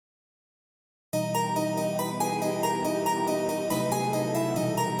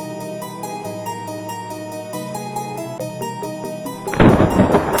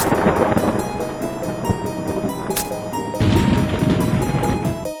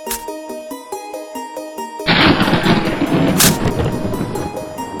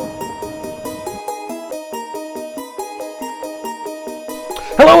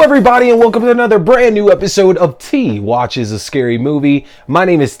everybody, and welcome to another brand new episode of T Watches a Scary Movie. My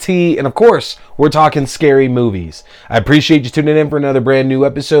name is T, and of course, we're talking scary movies. I appreciate you tuning in for another brand new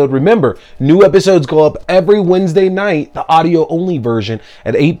episode. Remember, new episodes go up every Wednesday night, the audio-only version,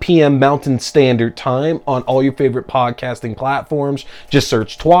 at 8 p.m. Mountain Standard Time on all your favorite podcasting platforms. Just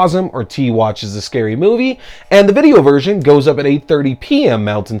search TWASM or T Watches a Scary Movie, and the video version goes up at 8:30 p.m.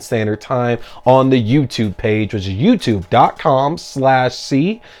 Mountain Standard Time on the YouTube page, which is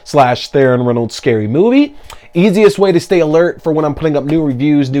youtube.com/C/Theron Reynolds Scary Movie. Easiest way to stay alert for when I'm putting up new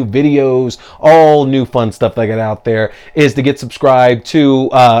reviews, new videos, all new fun stuff that I got out there is to get subscribed to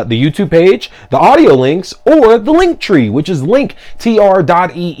the YouTube page, the audio links, or the link tree, which is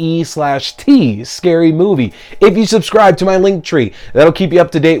linktr.ee/T Scary Movie. If you subscribe to my link tree, that'll keep you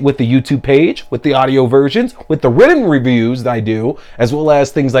up to date with the YouTube page, with the audio versions, with the written reviews that I do, as well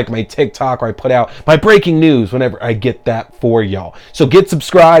as things like my TikTok where I put out my breaking news whenever I get that for y'all. So get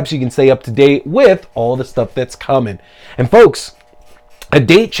subscribed so you can stay up to date with all the stuff that's coming. And folks, a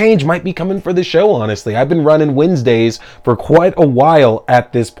date change might be coming for the show, honestly. I've been running Wednesdays for quite a while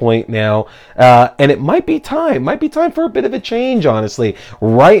at this point now, and it might be time for a bit of a change, honestly.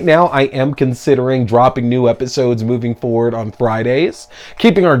 Right now, I am considering dropping new episodes moving forward on Fridays,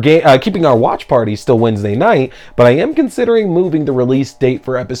 keeping our watch party still Wednesday night, but I am considering moving the release date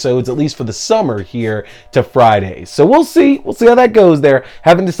for episodes, at least for the summer here, to Fridays. So we'll see how that goes there.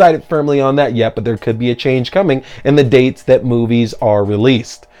 Haven't decided firmly on that yet, but there could be a change coming in the dates that movies are released.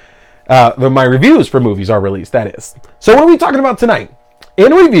 My reviews for movies are released, that is. So what are we talking about tonight?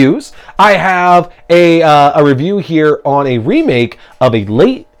 In reviews, I have a review here on a remake of a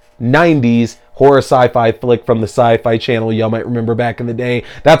late 90s horror sci-fi flick from the Sci-Fi Channel. Y'all might remember back in the day.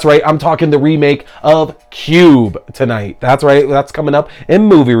 That's right, I'm talking the remake of Cube tonight. That's right, that's coming up in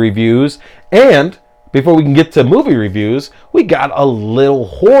movie reviews. And before we can get to movie reviews, we got a little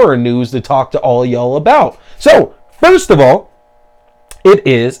horror news to talk to all y'all about. So, first of all, it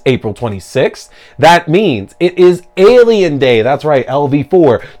is April 26th. That means it is Alien Day. That's right,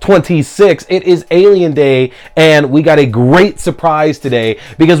 LV4 26. It is Alien Day, and we got a great surprise today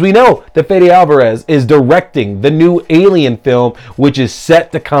because we know that Fede Alvarez is directing the new Alien film, which is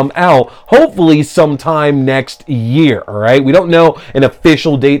set to come out hopefully sometime next year. All right, we don't know an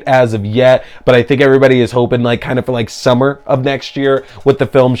official date as of yet, but I think everybody is hoping for summer of next year with the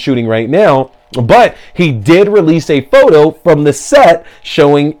film shooting right now. But he did release a photo from the set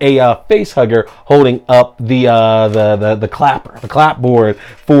showing a face hugger holding up the clapboard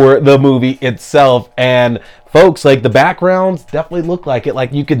for the movie itself. And folks, the backgrounds definitely look like it.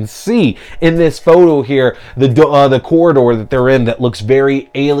 Like you can see in this photo here, the corridor that they're in that looks very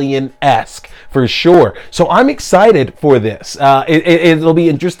alien-esque for sure. So I'm excited for this. It'll be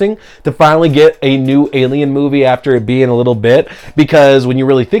interesting to finally get a new Alien movie after it being a little bit, because when you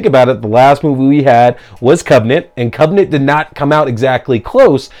really think about it, the last movie we had was Covenant, and Covenant did not come out exactly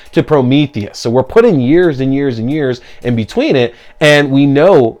close to Prometheus. So we're putting years and years and years in between it, and we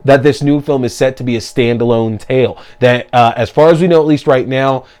know that this new film is set to be a standalone tale. That, as far as we know, at least right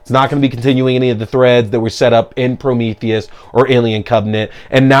now, it's not going to be continuing any of the threads that were set up in Prometheus or Alien Covenant,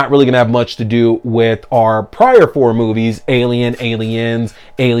 and not really going to have much to do with our prior four movies, Alien, Aliens,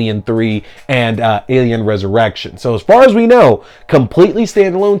 Alien 3, and Alien Resurrection. So as far as we know, completely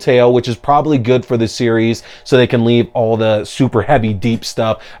standalone tale, which is probably good for the series, so they can leave all the super heavy, deep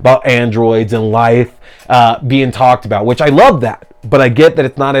stuff about androids and life being talked about, which I love that. But I get that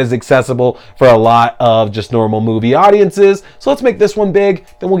it's not as accessible for a lot of just normal movie audiences. So let's make this one big.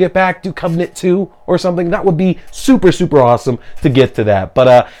 Then we'll get back to Covenant 2 or something. That would be super, super awesome to get to that.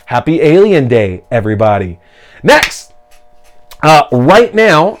 But happy Alien Day, everybody. Next, right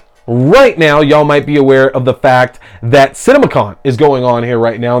now, y'all might be aware of the fact that CinemaCon is going on here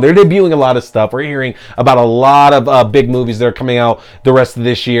right now. They're debuting a lot of stuff. We're hearing about a lot of big movies that are coming out the rest of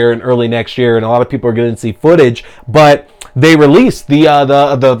this year and early next year, and a lot of people are going to see footage. But they released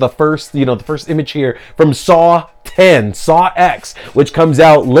the first image here from Saw 10, Saw X, which comes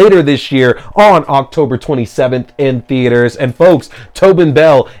out later this year on October 27th in theaters. And folks, Tobin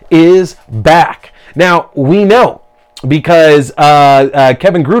Bell is back. Now, we know because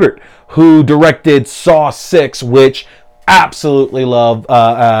Kevin Grutert, who directed Saw 6, which absolutely love,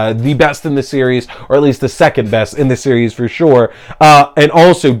 the best in the series, or at least the second best in the series for sure, and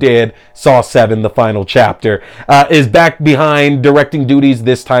also did Saw 7, the final chapter, is back behind directing duties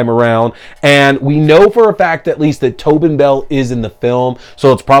this time around. And we know for a fact at least that Tobin Bell is in the film,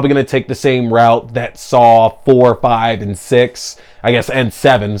 so it's probably going to take the same route that Saw 4, 5, and 6, I guess, and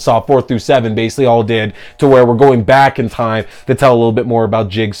 7, Saw 4 through 7 basically all did, to where we're going back in time to tell a little bit more about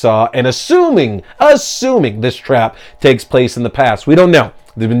Jigsaw, and assuming this trap takes place in the past. We don't know.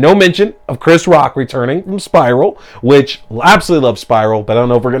 There's been no mention of Chris Rock returning from Spiral, which I absolutely love Spiral, but I don't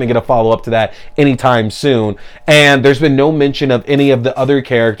know if we're going to get a follow-up to that anytime soon. And there's been no mention of any of the other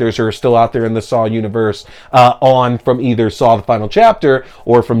characters who are still out there in the Saw universe on from either Saw the Final Chapter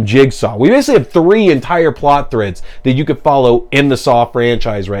or from Jigsaw. We basically have 3 entire plot threads that you could follow in the Saw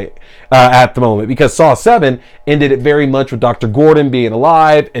franchise at the moment, because Saw 7 ended it very much with Dr. Gordon being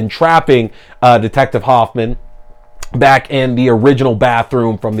alive and trapping Detective Hoffman back in the original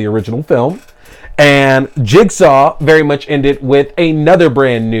bathroom from the original film. And Jigsaw very much ended with another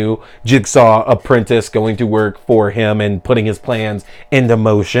brand new Jigsaw apprentice going to work for him and putting his plans into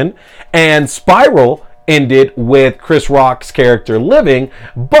motion. And Spiral ended with Chris Rock's character living,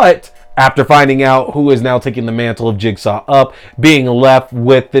 but after finding out who is now taking the mantle of Jigsaw up, being left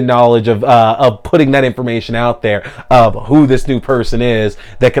with the knowledge of putting that information out there of who this new person is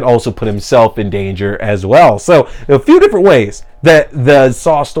that could also put himself in danger as well. So a few different ways that the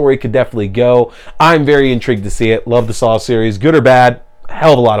Saw story could definitely go. I'm very intrigued to see it. Love the Saw series, good or bad.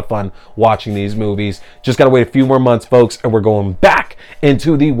 Hell of a lot of fun watching these movies. Just gotta wait a few more months, folks, and we're going back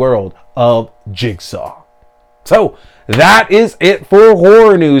into the world of Jigsaw. So that is it for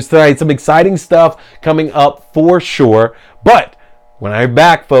horror news tonight. Some exciting stuff coming up for sure. But when I'm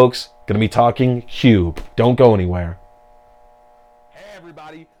back, folks, going to be talking Cube. Don't go anywhere. Hey,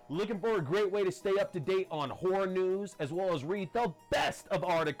 everybody. Looking for a great way to stay up to date on horror news, as well as read the best of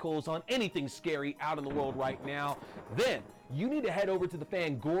articles on anything scary out in the world right now? Then you need to head over to the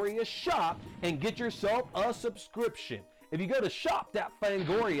Fangoria shop and get yourself a subscription. If you go to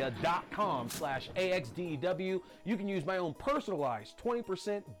shop.fangoria.com/AXDEW, you can use my own personalized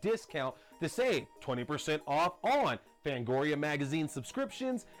 20% discount to save 20% off on Fangoria magazine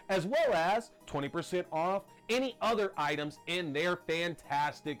subscriptions, as well as 20% off any other items in their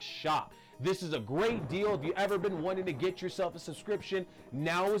fantastic shop. This is a great deal. If you've ever been wanting to get yourself a subscription,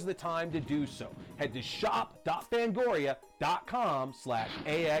 now is the time to do so. Head to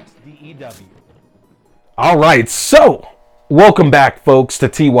shop.fangoria.com/AXDEW. All right, so welcome back, folks, to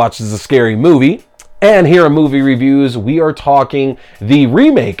T Watches a Scary Movie. And here on Movie Reviews, we are talking the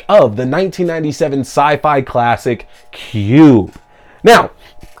remake of the 1997 sci-fi classic Cube. Now,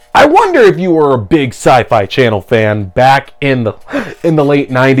 I wonder if you were a big Sci-Fi Channel fan back in the late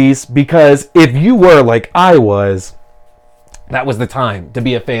 90s, because if you were like I was, that was the time to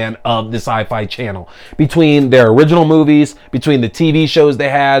be a fan of the Sci-Fi Channel. Between their original movies, between the TV shows they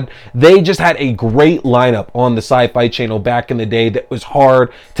just had a great lineup on the Sci-Fi Channel back in the day that was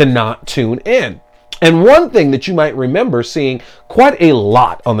hard to not tune in. And one thing that you might remember seeing quite a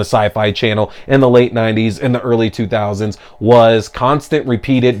lot on the Sci-Fi Channel in the late 90s and the early 2000s was constant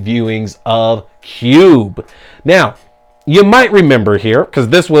repeated viewings of Cube. Now, you might remember here, because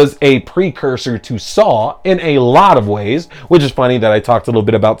this was a precursor to Saw in a lot of ways, which is funny that I talked a little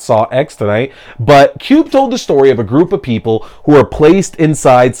bit about Saw X tonight, but Cube told the story of a group of people who are placed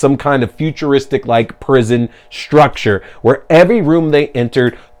inside some kind of futuristic-like prison structure, where every room they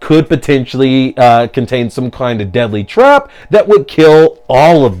entered could potentially contain some kind of deadly trap that would kill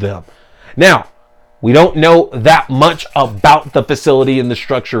all of them. Now, we don't know that much about the facility and the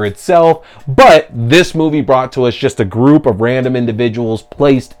structure itself, but this movie brought to us just a group of random individuals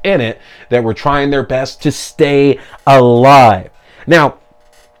placed in it that were trying their best to stay alive. Now,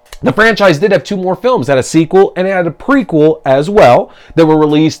 the franchise did have 2 more films. It had a sequel and it had a prequel as well that were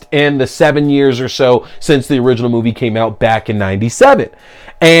released in the 7 years or so since the original movie came out back in 97.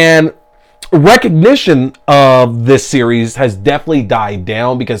 And recognition of this series has definitely died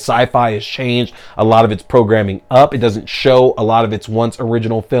down because sci-fi has changed a lot of its programming up. It doesn't show a lot of its once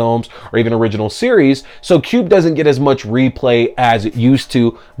original films or even original series, so Cube doesn't get as much replay as it used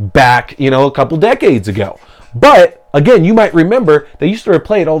to back, a couple decades ago. But again, you might remember they used to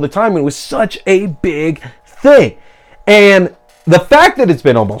replay it all the time, and it was such a big thing. And the fact that it's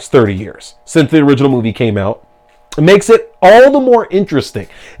been almost 30 years since the original movie came out makes it all the more interesting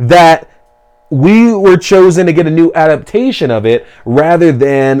that we were chosen to get a new adaptation of it rather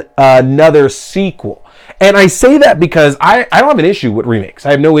than another sequel. And I say that because I don't have an issue with remakes.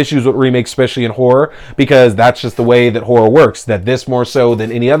 I have no issues with remakes, especially in horror, because that's just the way that horror works. That this more so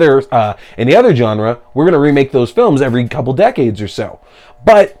than any other genre, we're going to remake those films every couple decades or so.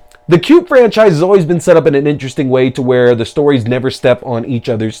 But the Cube franchise has always been set up in an interesting way to where the stories never step on each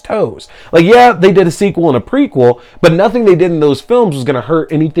other's toes. Like, yeah, they did a sequel and a prequel, but nothing they did in those films was going to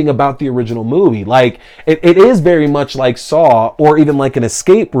hurt anything about the original movie. Like, it is very much like Saw, or even like an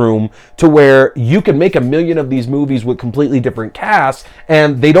escape room, to where you can make a million of these movies with completely different casts,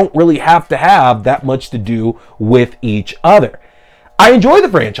 and they don't really have to have that much to do with each other. I enjoy the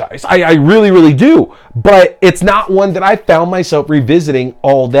franchise. I really, really do. But it's not one that I found myself revisiting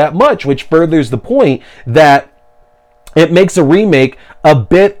all that much, which furthers the point that it makes a remake a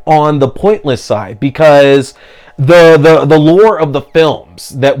bit on the pointless side, because the lore of the films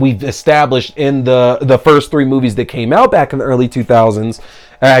that we've established in the first 3 movies that came out back in the early 2000s,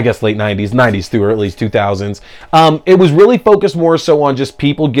 I guess late 90s through early 2000s, it was really focused more so on just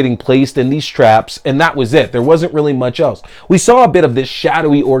people getting placed in these traps, and that was it. There wasn't really much else. We saw a bit of this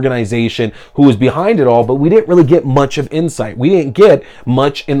shadowy organization who was behind it all, but we didn't really get much of insight. We didn't get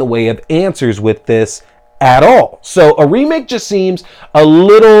much in the way of answers with this at all. So a remake just seems a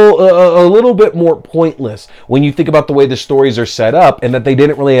little bit more pointless when you think about the way the stories are set up, and that they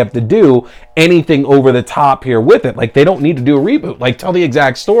didn't really have to do anything over the top here with it. Like, they don't need to do a reboot. Like, tell the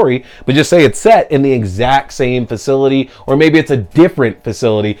exact story, but just say it's set in the exact same facility, or maybe it's a different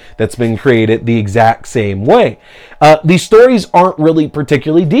facility that's been created the exact same way. These stories aren't really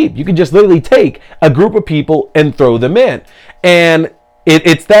particularly deep. You can just literally take a group of people and throw them in. And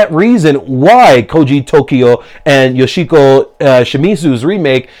it's that reason why Koji Tokyo and Yoshiko Shimizu's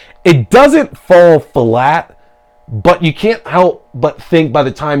remake, it doesn't fall flat, but you can't help but think by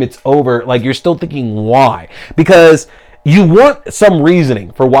the time it's over, like, you're still thinking why. Because you want some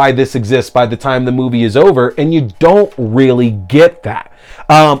reasoning for why this exists by the time the movie is over, and you don't really get that.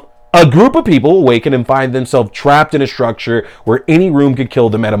 A group of people awaken and find themselves trapped in a structure where any room could kill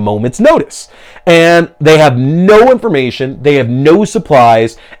them at a moment's notice. And they have no information, they have no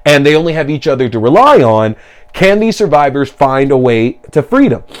supplies, and they only have each other to rely on. Can these survivors find a way to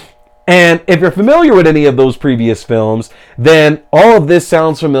freedom? And if you're familiar with any of those previous films, then all of this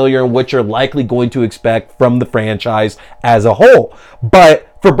sounds familiar and what you're likely going to expect from the franchise as a whole. But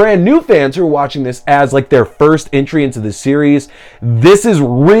for brand new fans who are watching this as like their first entry into the series, this is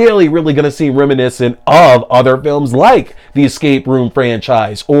really, really going to seem reminiscent of other films like the Escape Room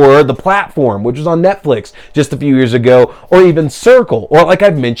franchise, or The Platform, which was on Netflix just a few years ago, or even Circle, or like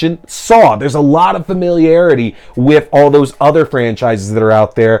I've mentioned, Saw. There's a lot of familiarity with all those other franchises that are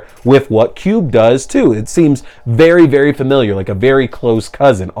out there with what Cube does too. It seems very, very familiar, like a very close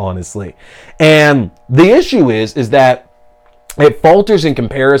cousin, honestly. And the issue is that it falters in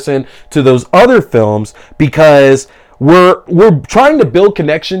comparison to those other films because we're trying to build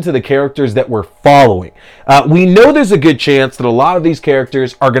connection to the characters that we're following. We know there's a good chance that a lot of these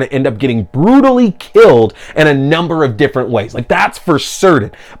characters are going to end up getting brutally killed in a number of different ways. Like, that's for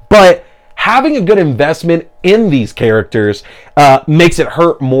certain. But having a good investment in these characters makes it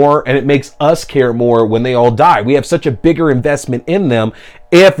hurt more, and it makes us care more when they all die. We have such a bigger investment in them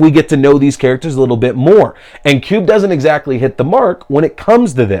if we get to know these characters a little bit more. And Cube doesn't exactly hit the mark when it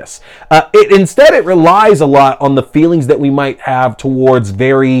comes to this. Instead, it relies a lot on the feelings that we might have towards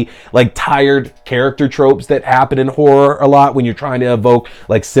very like tired character tropes that happen in horror a lot when you're trying to evoke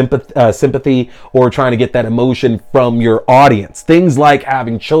like sympathy or trying to get that emotion from your audience. Things like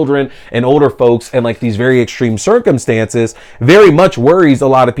having children and older folks and like these very extreme circumstances very much worries a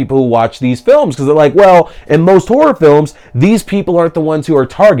lot of people who watch these films, because they're like, well, in most horror films, these people aren't the ones who are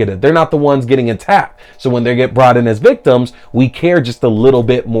targeted. They're not the ones getting attacked. So when they get brought in as victims, we care just a little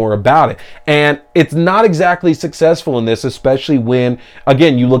bit more about it. And it's not exactly successful in this, especially when,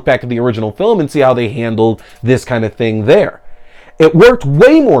 again, you look back at the original film and see how they handled this kind of thing there. It worked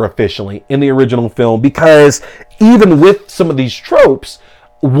way more efficiently in the original film because even with some of these tropes,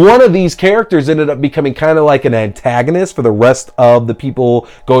 one of these characters ended up becoming kind of like an antagonist for the rest of the people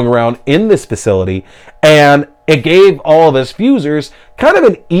going around in this facility. And it gave all of us fusers kind of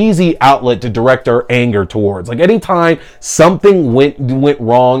an easy outlet to direct our anger towards. Like, anytime something went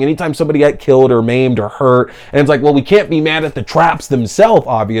wrong, anytime somebody got killed or maimed or hurt, and it's like, well, we can't be mad at the traps themselves,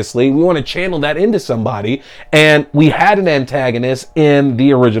 obviously. We want to channel that into somebody. And we had an antagonist in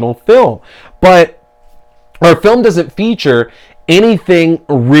the original film. But our film doesn't feature anything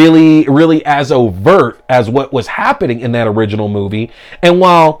really as overt as what was happening in that original movie. And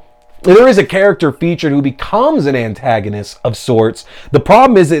while there is a character featured who becomes an antagonist of sorts, the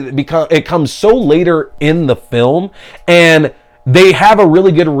problem is it comes so later in the film, and they have a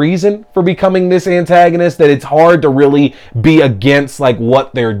really good reason for becoming this antagonist that it's hard to really be against like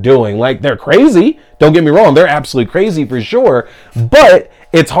what they're doing. Like, they're crazy, don't get me wrong, they're absolutely crazy for sure, but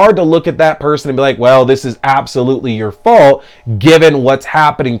it's hard to look at that person and be like, well, this is absolutely your fault, given what's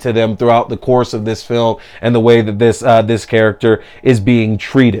happening to them throughout the course of this film and the way that this character is being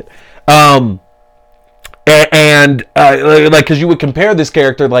treated. Like, because you would compare this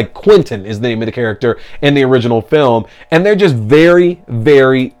character, like Quentin is the name of the character in the original film, and they're just very,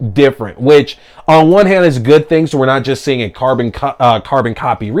 very different, which on one hand is a good thing, so we're not just seeing a carbon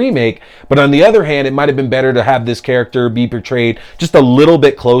copy remake, but on the other hand, it might have been better to have this character be portrayed just a little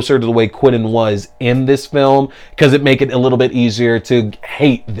bit closer to the way Quentin was in this film, because it make it a little bit easier to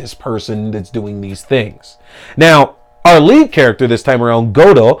hate this person that's doing these things. Now, our lead character this time around,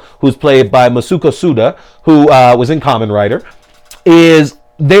 Godo, who's played by Masuko Suda, who was in Kamen Rider, is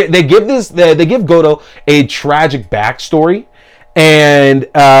they give Godo a tragic backstory, and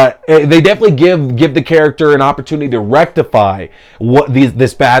they definitely give the character an opportunity to rectify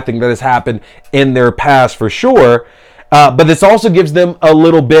this bad thing that has happened in their past for sure. But this also gives them a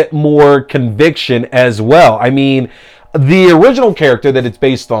little bit more conviction as well. I mean, the original character that it's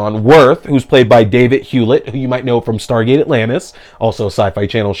based on, Worth, who's played by David Hewlett, who you might know from Stargate Atlantis, also a Sci-Fi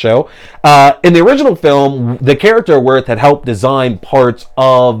Channel show. In the original film, the character Worth had helped design parts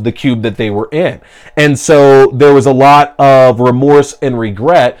of the cube that they were in. And so there was a lot of remorse and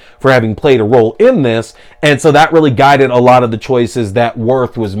regret for having played a role in this. And so that really guided a lot of the choices that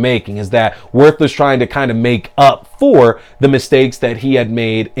Worth was making, is that Worth was trying to kind of make up for the mistakes that he had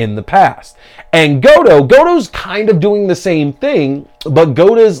made in the past. And Godo's kind of doing the same thing, but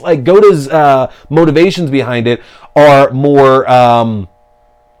Godo's motivations behind it are more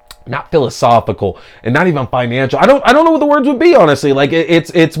not philosophical and not even financial. I don't know what the words would be, honestly. Like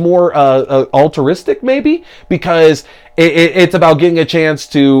it's more altruistic maybe, because it's about getting a chance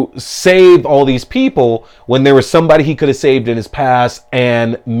to save all these people when there was somebody he could have saved in his past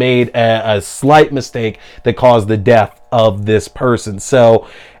and made a slight mistake that caused the death of this person. So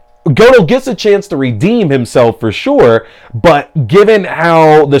Godo gets a chance to redeem himself for sure, but given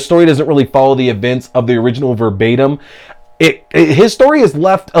how the story doesn't really follow the events of the original verbatim, his story is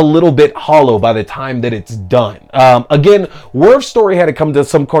left a little bit hollow by the time that it's done. Again, Worf's story had to come to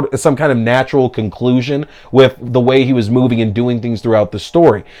some kind of natural conclusion with the way he was moving and doing things throughout the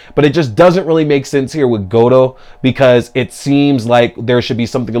story. But it just doesn't really make sense here with Godo, because it seems like there should be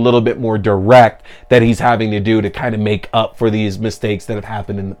something a little bit more direct that he's having to do to kind of make up for these mistakes that have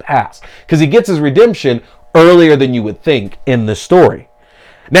happened in the past. Because he gets his redemption earlier than you would think in the story.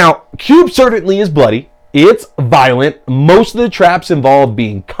 Now, Cube certainly is bloody. It's violent. Most of the traps involve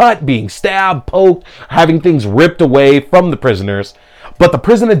being cut, being stabbed, poked, having things ripped away from the prisoners. But the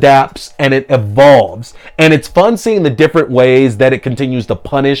prison adapts and it evolves. And it's fun seeing the different ways that it continues to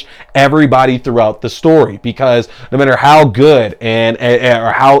punish everybody throughout the story. Because no matter how good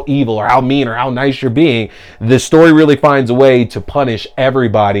or how evil or how mean or how nice you're being, the story really finds a way to punish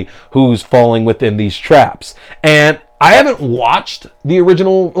everybody who's falling within these traps. And I haven't watched the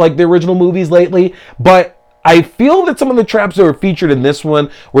original movies lately, but I feel that some of the traps that were featured in this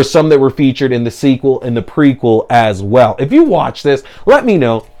one were some that were featured in the sequel and the prequel as well. If you watch this, let me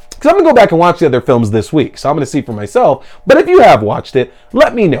know, because I'm going to go back and watch the other films this week, so I'm going to see for myself. But if you have watched it,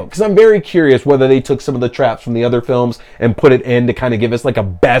 let me know, because I'm very curious whether they took some of the traps from the other films and put it in to kind of give us like a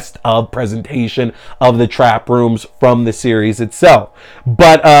best of presentation of the trap rooms from the series itself.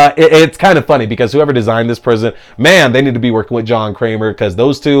 But it's kind of funny, because whoever designed this prison, man, they need to be working with John Kramer, because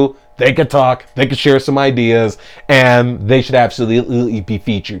those two, they could talk, they could share some ideas, and they should absolutely be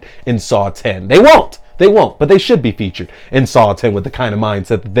featured in Saw 10. They won't, but they should be featured in Saw 10 with the kind of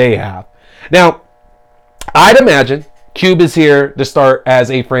mindset that they have. Now, I'd imagine Cube is here to start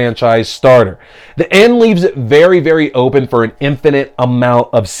as a franchise starter. The end leaves it very, very open for an infinite amount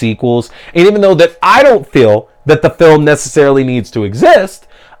of sequels. And even though that I don't feel that the film necessarily needs to exist,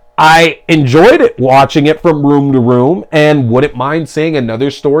 I enjoyed it watching it from room to room and wouldn't mind seeing another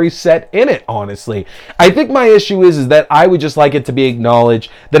story set in it, honestly. I think my issue is that I would just like it to be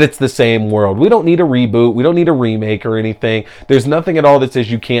acknowledged that it's the same world. We don't need a reboot. We don't need a remake or anything. There's nothing at all that says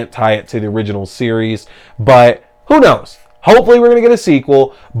you can't tie it to the original series, but who knows? Hopefully we're going to get a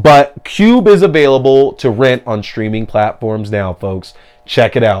sequel, but Cube is available to rent on streaming platforms now, folks.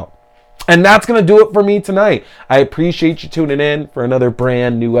 Check it out. And that's going to do it for me tonight. I appreciate you tuning in for another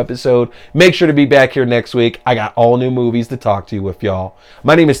brand new episode. Make sure to be back here next week. I got all new movies to talk to you with, y'all.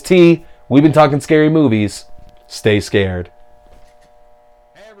 My name is T. We've been talking scary movies. Stay scared.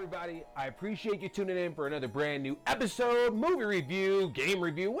 Hey, everybody. I appreciate you tuning in for another brand new episode, movie review, game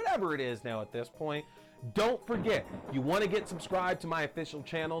review, whatever it is now at this point. Don't forget, you want to get subscribed to my official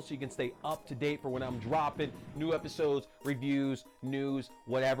channel so you can stay up to date for when I'm dropping new episodes, reviews, news,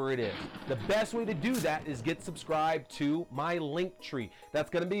 whatever it is. The best way to do that is get subscribed to my link tree. That's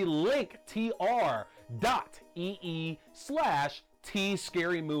going to be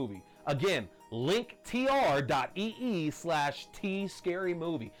linktr.ee/tscarymovie. Again,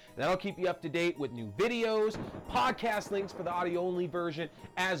 linktr.ee/tscarymovie. That'll keep you up to date with new videos, podcast links for the audio-only version,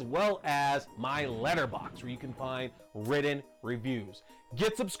 as well as my letterbox where you can find written reviews.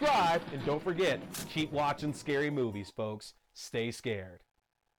 Get subscribed, and don't forget, keep watching scary movies, folks. Stay scared.